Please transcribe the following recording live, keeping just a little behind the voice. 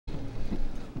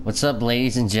What's up,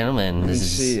 ladies and gentlemen? Let me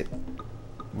see it.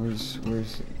 Where's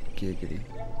Giggity?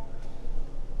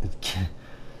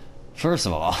 First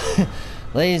of all,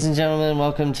 ladies and gentlemen,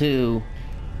 welcome to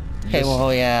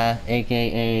Heywoheyah,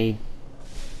 aka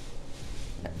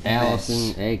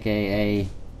Allison, aka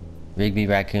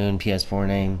Rigbyraccoon, PS4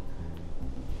 name.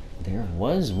 There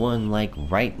was one like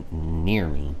right near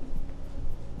me.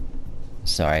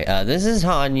 Sorry, this is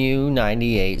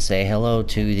Hanyu98. Say hello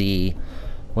to the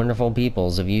wonderful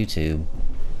peoples of YouTube.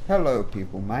 Hello,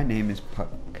 people. My name is Puck.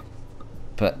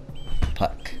 Puck.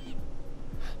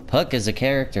 Puck is a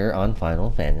character on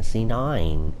Final Fantasy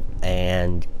IX,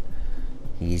 and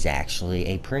he's actually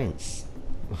a prince.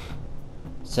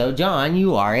 So, John,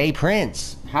 you are a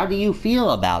prince. How do you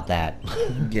feel about that?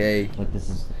 Gay. Look, this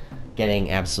is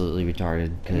getting absolutely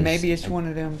retarded. Maybe it's one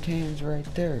of them tans right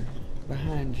there,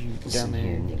 behind you, down there.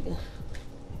 Nigga.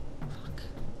 Fuck.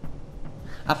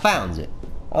 I found it.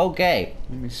 Okay.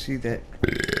 Let me see that.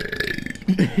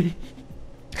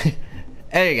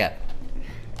 There you go.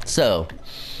 So,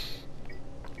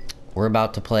 we're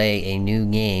about to play a new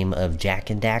game of Jak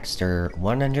and Daxter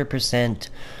 100%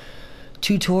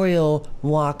 tutorial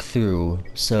walkthrough.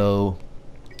 So,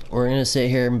 we're gonna sit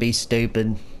here and be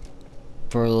stupid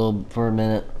for a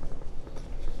minute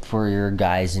for your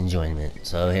guys' enjoyment.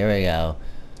 So here we go.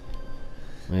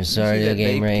 We started the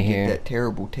game right here. Get that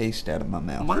terrible taste out of my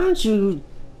mouth. Why don't you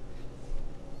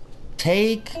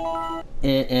take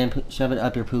it and shove it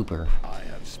up your pooper?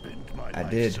 I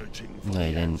did. No,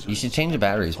 you didn't. You should change the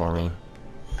batteries for me.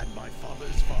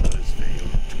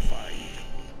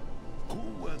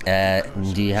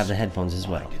 Do you have the headphones as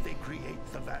well?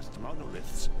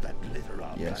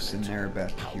 Yes, and they're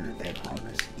about to hear that.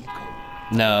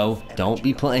 No, don't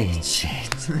be playing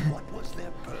shit. What was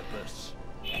their purpose?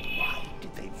 And why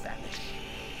did they vanish?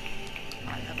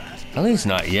 I have asked At least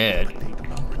not yet. but they do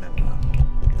not remember.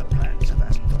 The plants have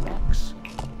asked the rocks,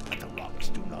 but the rocks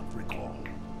do not recall.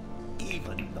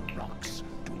 Even the rocks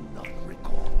do not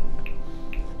recall.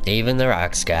 Even the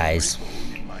rocks, guys.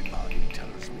 My body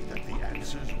tells me that the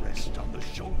answers rest on the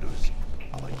shoulders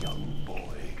of a young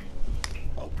boy,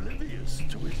 oblivious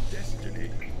to his destiny.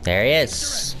 There he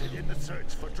is. In the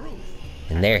search for truth.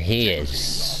 And there he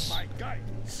is. My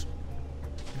guidance.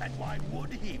 And why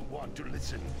would he want to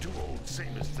listen to old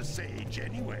Samus the Sage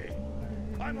anyway?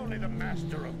 I'm only the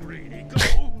master of greedy. Go.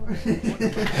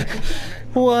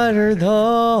 What are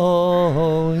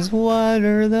those? What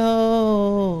are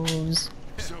those?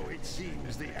 So it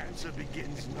seems the answer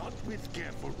begins not with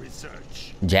careful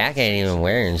research. Jak ain't even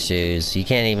wearing shoes. You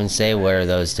can't even say what are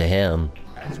those to him.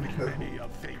 As with many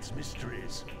of fate's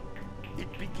mysteries, it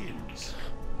begins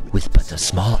With but a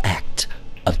small act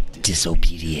of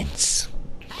disobedience.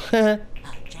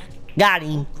 Got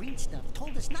him. Green stuff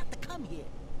told us not to come here.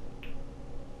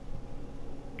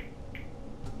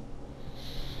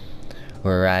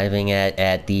 We're arriving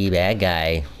at the bad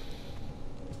guy.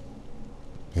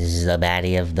 This is the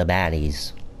baddie of the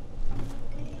baddies.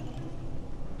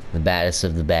 The baddest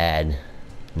of the bad.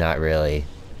 Not really.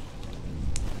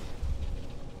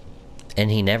 And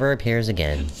he never appears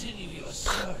again. Continue your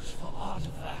search for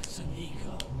artifacts in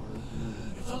Nico.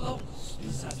 If the locals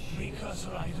possess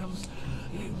precursor items,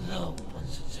 you know what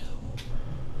to do.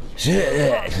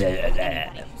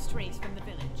 Strays from the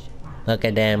village. Look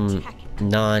at them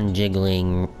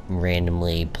non-jiggling,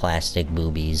 randomly plastic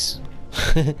boobies.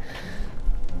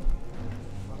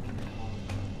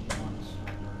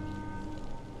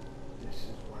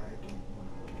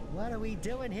 What are we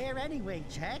doing here anyway,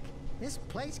 Jak? This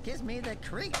place gives me the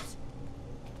creeps.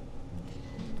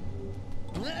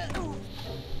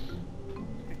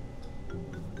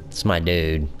 It's my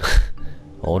dude.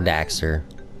 Old Daxter.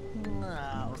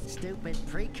 Oh, stupid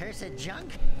precursor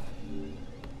junk.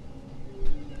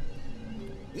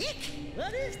 Eek!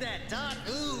 What is that dark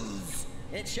ooze?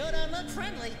 It sure don't look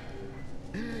friendly.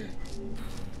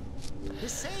 The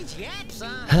sage yaps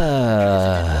on.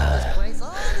 This place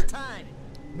all the time.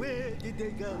 Where did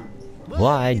they go?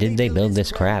 Why did they build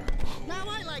this crap? Now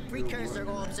I like precursor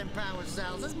orbs and power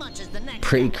cells as much as the next.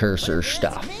 Precursor But if it's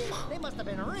stuff. me, they must have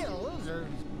been real losers.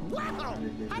 Wow!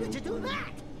 How did you do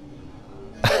that?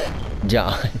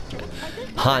 John.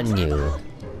 Hanyu.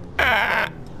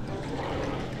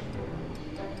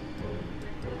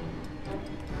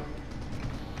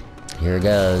 Here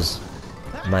goes.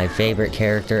 My favorite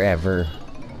character ever.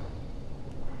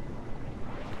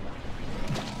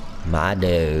 My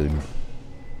dude.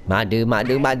 My dude, my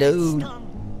dude, my dude.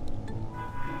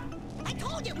 I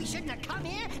told you we shouldn't have come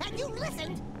here, and you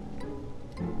listened.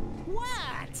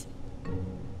 What?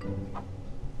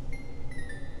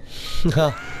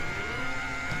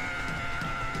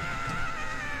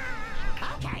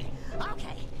 Okay,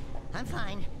 I'm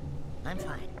fine. I'm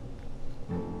fine.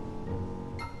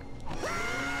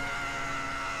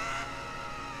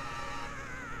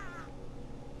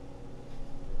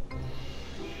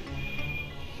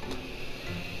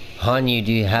 Hanyu,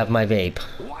 do you have my vape?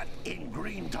 What in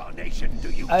green tarnation do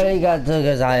you Arigato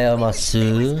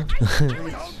gozaimasu.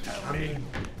 Don't tell me.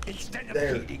 Instead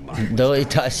of eating my Do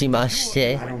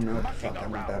itashimashite. I don't know what the fuck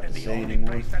I'm about to say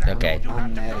anymore. Okay.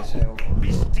 I'm mad as hell.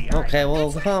 Okay,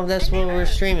 well, that's what we're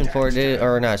streaming for, dude.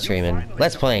 Or not streaming.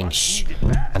 Let's playing. Shh.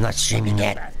 I'm not streaming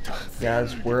yet.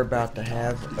 Guys, we're about to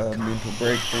have a mental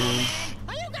breakdown.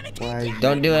 Why?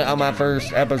 Don't do it on my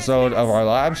first episode of our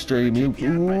live stream, you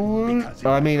fool.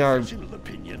 I mean, our...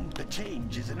 opinion, the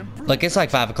change is an improvement. Look, it's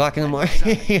like 5 o'clock in the morning.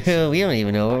 We don't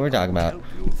even know what we're talking about.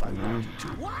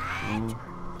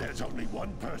 There's only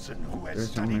one person who has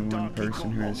There's only one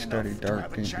person who has studied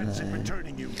darkness.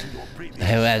 Who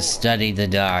has studied the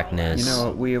darkness. You know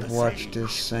what? We have watched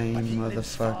this same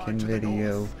motherfucking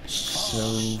video.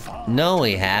 So. No,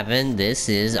 we haven't. This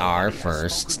is our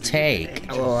first take.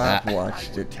 Oh, I've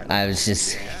watched it. I was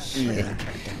just... Yeah.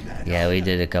 Yeah, we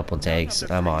did a couple takes.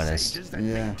 I'm honest.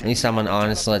 Yeah. At least I'm an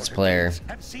honest Let's Player.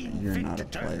 You're not a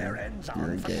player.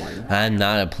 You're a gayer. I'm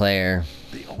not a player,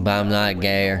 but I'm not a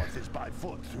gayer.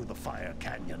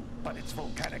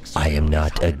 I am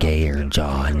not a gayer,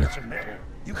 John.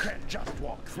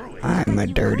 I'm a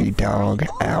dirty dog,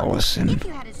 Allison. If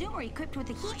you had a zoomer equipped with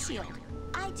a heat shield,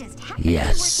 I just happened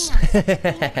Yes. to be working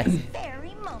on something at this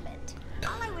very moment.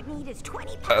 All I would need is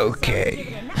 20 power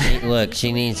Okay. cells. Look,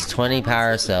 she needs 20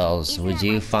 power cells. Would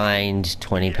you find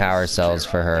 20 power cells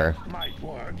for her? Might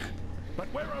work, but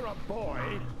where are a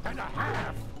boy and a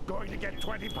half going to get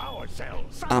 20 power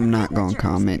cells? I'm not gonna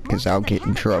comment because I'll get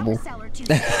in trouble.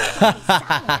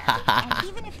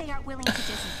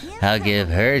 I'll give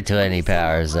her 20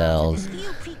 power cells.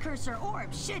 Precursor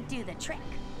orbs should do the trick.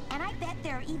 And I bet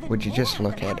there are even Would you just more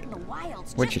look of them at out it? in the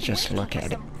wilds Would you just just waiting look for at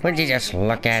it? some Would you just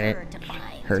look at it? precursor to find.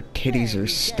 Her titties are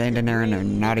standing there and they're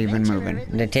not even moving.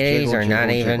 The titties Jiggle, are not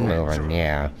jiggle, even jiggle. moving,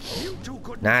 yeah.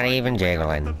 Not even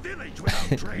jiggling.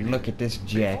 Look at this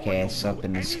jackass up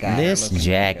in the sky. This looking-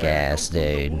 jackass,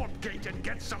 dude.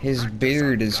 His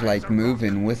beard is like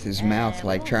moving with his mouth,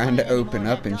 like trying to open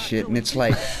up and shit. And it's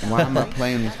like, why am I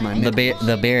playing with my nipples?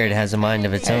 The beard has a mind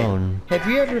of its own. Have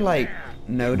you ever like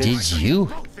noticed? Did you?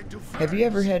 Have you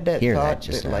ever had that Hear that thought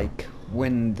just that now. like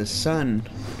when the sun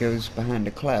goes behind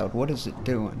a cloud, what is it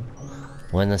doing?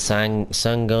 When the sun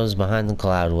goes behind the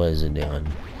cloud, what is it doing?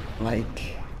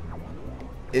 Like,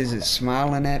 is it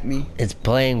smiling at me? It's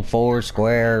playing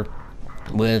Foursquare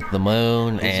with the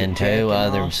moon Is it and jacking 2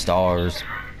 other off? stars.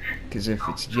 Because if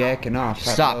it's jacking off,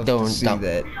 I'd Stop love doing- to see stop.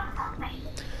 that.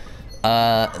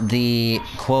 The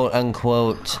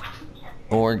quote-unquote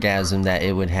orgasm that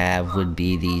it would have would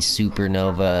be the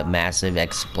supernova massive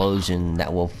explosion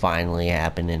that will finally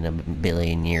happen in a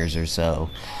billion years or so.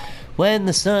 When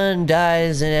the sun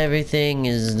dies and everything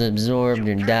is absorbed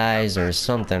and dies or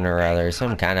something or other,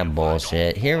 some kind of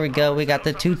bullshit. Here we go, we got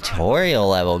the tutorial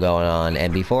level going on,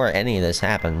 and before any of this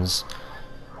happens,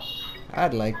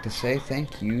 I'd like to say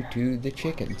thank you to the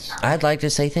chickens. I'd like to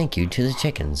say thank you to the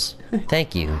chickens.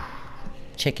 Thank you,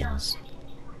 chickens.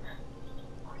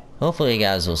 Hopefully you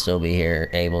guys will still be here,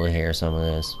 able to hear some of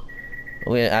this.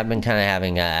 I've been kind of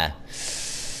having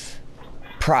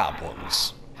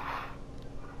problems.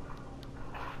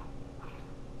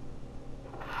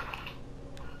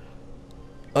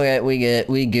 Okay, we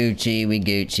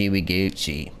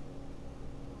Gucci.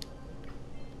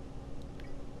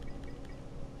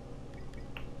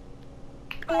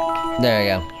 There we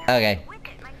go. Okay.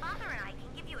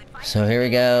 So here we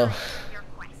go.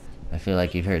 I feel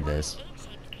like you've heard this.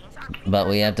 But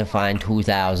we have to find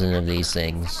 2,000 of these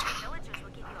things.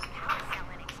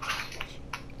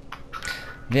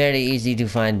 Very easy to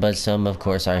find, but some of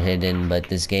course are hidden. But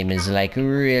this game is like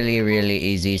really, really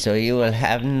easy, so you will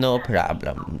have no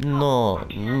problem. No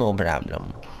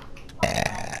problem.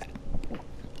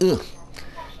 Ugh.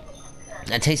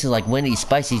 That tasted like Wendy's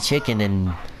spicy chicken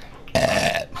and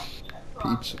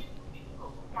Pizza.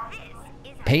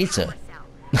 pizza.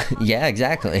 Yeah,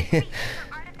 exactly.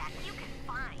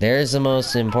 There's the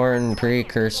most important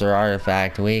precursor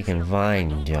artifact we can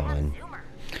find, John.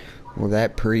 Well,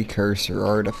 that precursor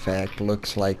artifact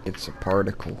looks like it's a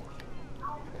particle.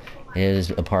 It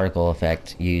is a particle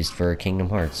effect used for Kingdom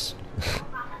Hearts.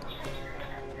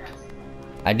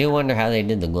 I do wonder how they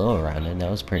did the glow around it. That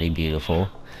was pretty beautiful.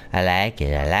 I like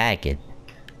it.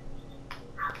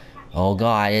 Oh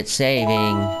god, it's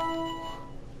saving.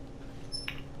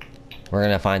 We're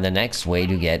gonna find the next way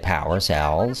to get power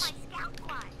cells.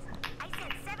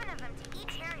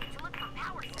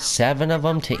 7 of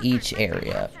them to each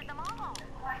area.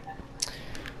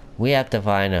 We have to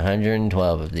find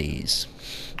 112 of these.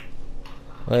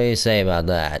 What do you say about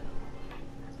that?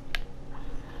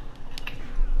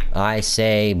 I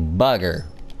say bugger.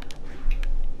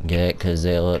 Get it? Because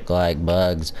they look like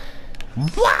bugs.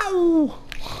 Wow!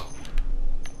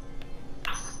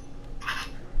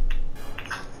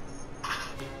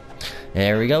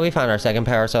 There we go. We found our second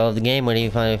power cell of the game. What do you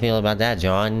feel about that,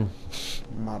 John?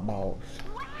 My balls.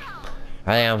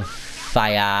 Are they on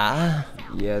fire?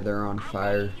 Yeah, they're on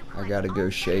fire. I gotta go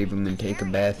shave them and take a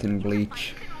bath in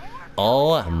bleach.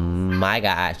 Oh my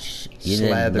gosh. You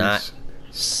did not...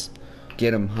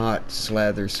 Get them hot,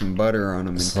 slather some butter on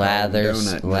them and Slather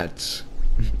donut nuts.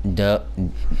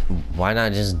 Why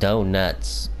not just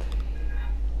donuts?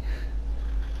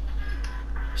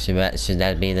 Should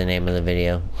that be the name of the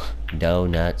video?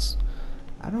 Donuts.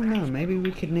 I don't know, maybe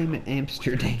we could name it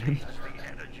Amsterdam.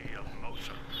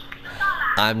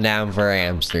 I'm down for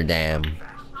Amsterdam.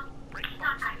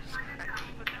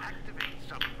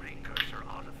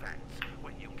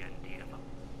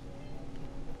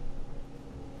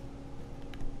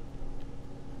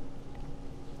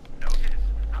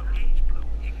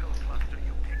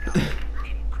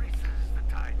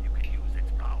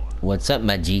 What's up,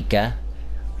 Majika?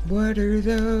 What are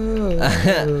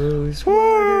those? What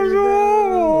are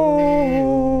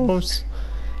those?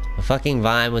 A fucking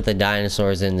vine with the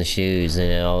dinosaurs in the shoes,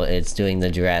 and it's doing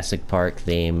the Jurassic Park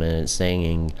theme, and it's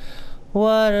singing,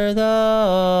 "What are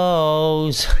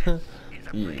those?"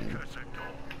 Yeah.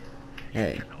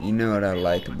 Hey, you know what I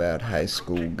like about high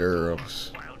school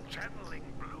girls?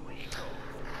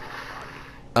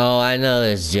 Oh, I know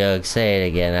this joke. Say it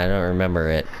again. I don't remember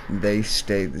it. They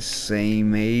stay the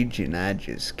same age and I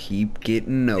just keep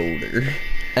getting older.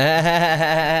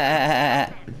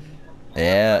 Yeah.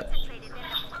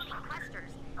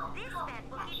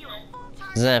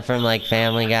 Isn't that from like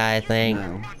Family Guy, I think?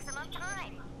 No.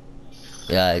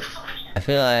 Yeah, I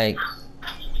feel like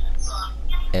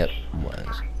it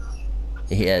was.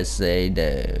 Yes, they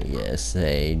do. Yes,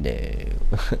 they do.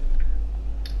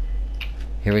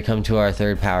 Here we come to our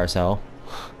third power cell.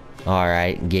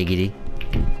 Alright, giggity.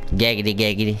 Giggity,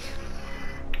 giggity.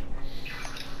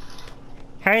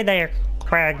 Hey there,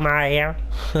 Quagmire.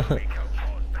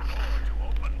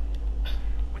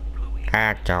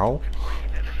 Hello.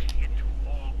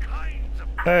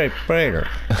 Hey, Peter.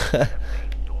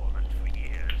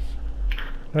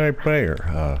 Hey, Peter.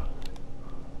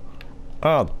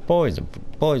 Oh, poison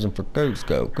for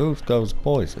Cusco. Cusco's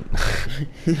poison.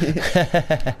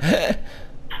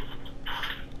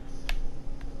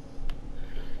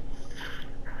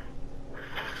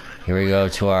 Here we go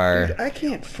to our... Dude, I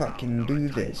can't fucking do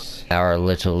this. Our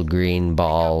little green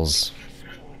balls.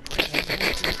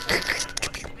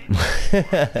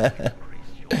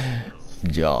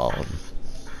 John.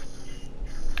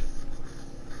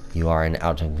 You are an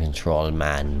out of control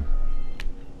man.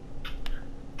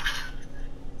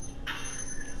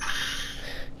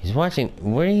 He's watching.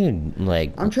 What are you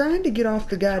like? I'm trying to get off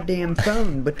the goddamn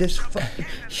phone, but this fucking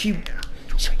she.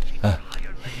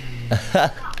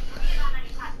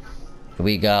 Here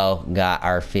we go. Got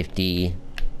our 50.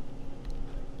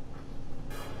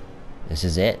 This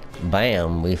is it.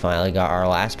 Bam. We finally got our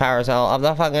last power cell of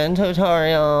the fucking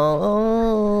tutorial.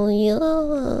 Oh,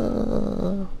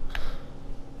 yeah.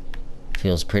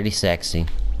 Feels pretty sexy.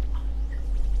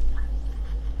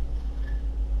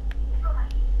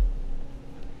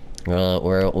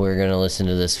 We're gonna listen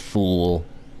to this fool.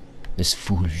 This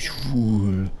foolish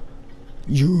fool.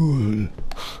 Yule.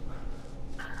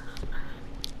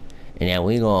 And now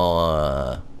we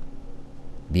gonna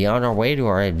be on our way to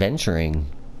our adventuring.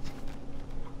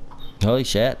 Holy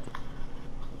shit.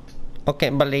 I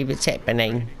can't believe it's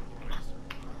happening.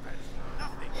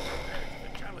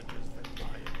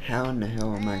 How in the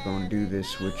hell am I gonna do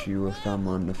this with you if I'm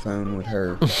on the phone with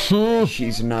her?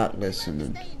 She's not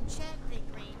listening.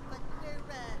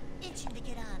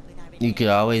 You could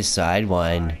always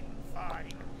sidewind.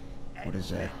 What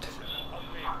is that?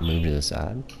 Move to the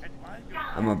side.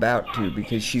 I'm about to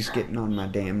because she's getting on my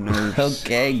damn nerves.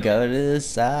 Okay, go to the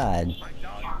side.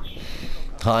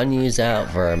 Hanyu's out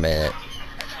for a minute.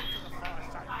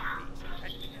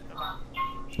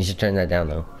 You should turn that down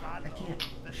though. I can't.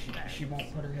 She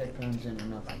won't put her headphones in or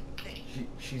nothing.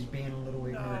 She's being a little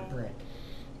ignorant brat.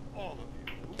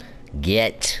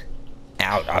 Get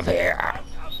out of here.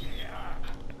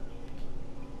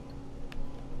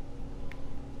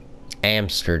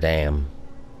 Amsterdam.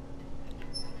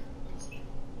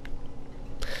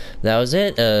 That was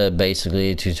it.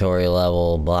 Basically a tutorial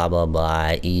level, blah blah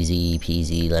blah, easy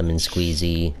peasy lemon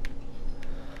squeezy.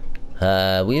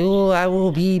 I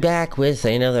will be back with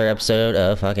another episode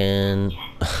of fucking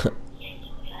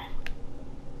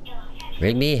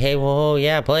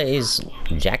Rigby-heywohoheyah plays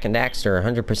Jak and Daxter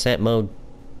 100% mode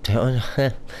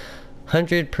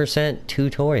 100%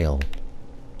 tutorial.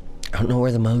 I don't know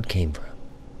where the mode came from.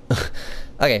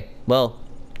 Okay, well,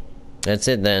 that's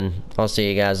it then. I'll see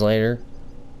you guys later.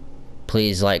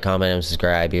 Please like, comment, and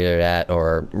subscribe. Either that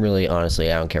or really,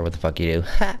 honestly, I don't care what the fuck you do.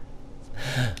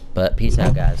 But peace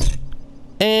out, guys.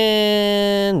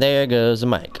 And there goes the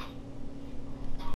mic.